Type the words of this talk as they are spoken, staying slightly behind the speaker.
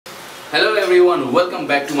Hello everyone, welcome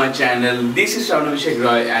back to my channel. This is Abhishek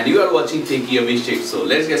and you are watching Techie Abhishek. So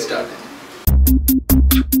let's get started.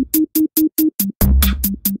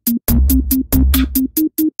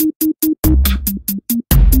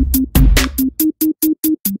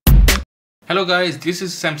 Hello guys, this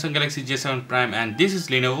is Samsung Galaxy J7 Prime and this is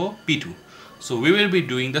Lenovo P2. So we will be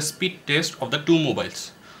doing the speed test of the two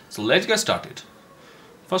mobiles. So let's get started.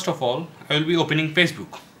 First of all, I will be opening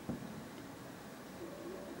Facebook.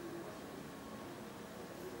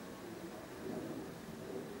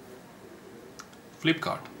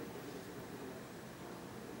 Flipkart.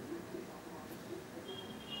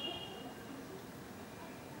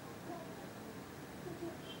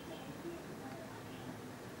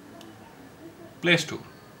 Play Store.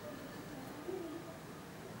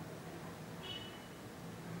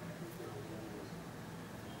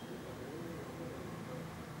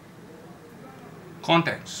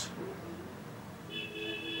 Contacts.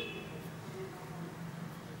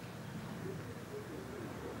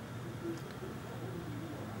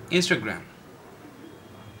 Instagram.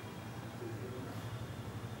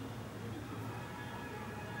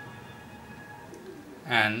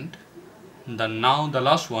 And the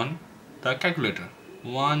last one, the calculator.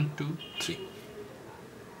 1 2 3.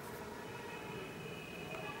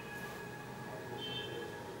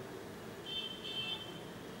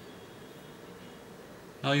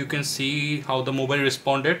 Now you can see how the mobile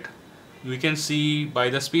responded. We can see by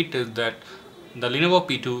the speed test that the Lenovo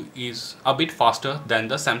P2 is a bit faster than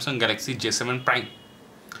the Samsung Galaxy J7 Prime.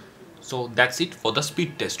 So that's it for the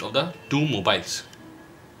speed test of the two mobiles.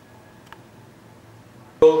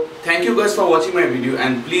 So thank you guys for watching my video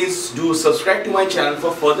and please do subscribe to my channel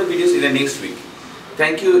for further videos in the next week.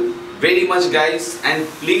 Thank you very much guys, and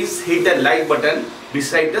please hit the like button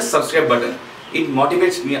beside the subscribe button. It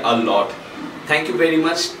motivates me a lot. Thank you very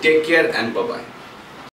much. Take care and bye bye.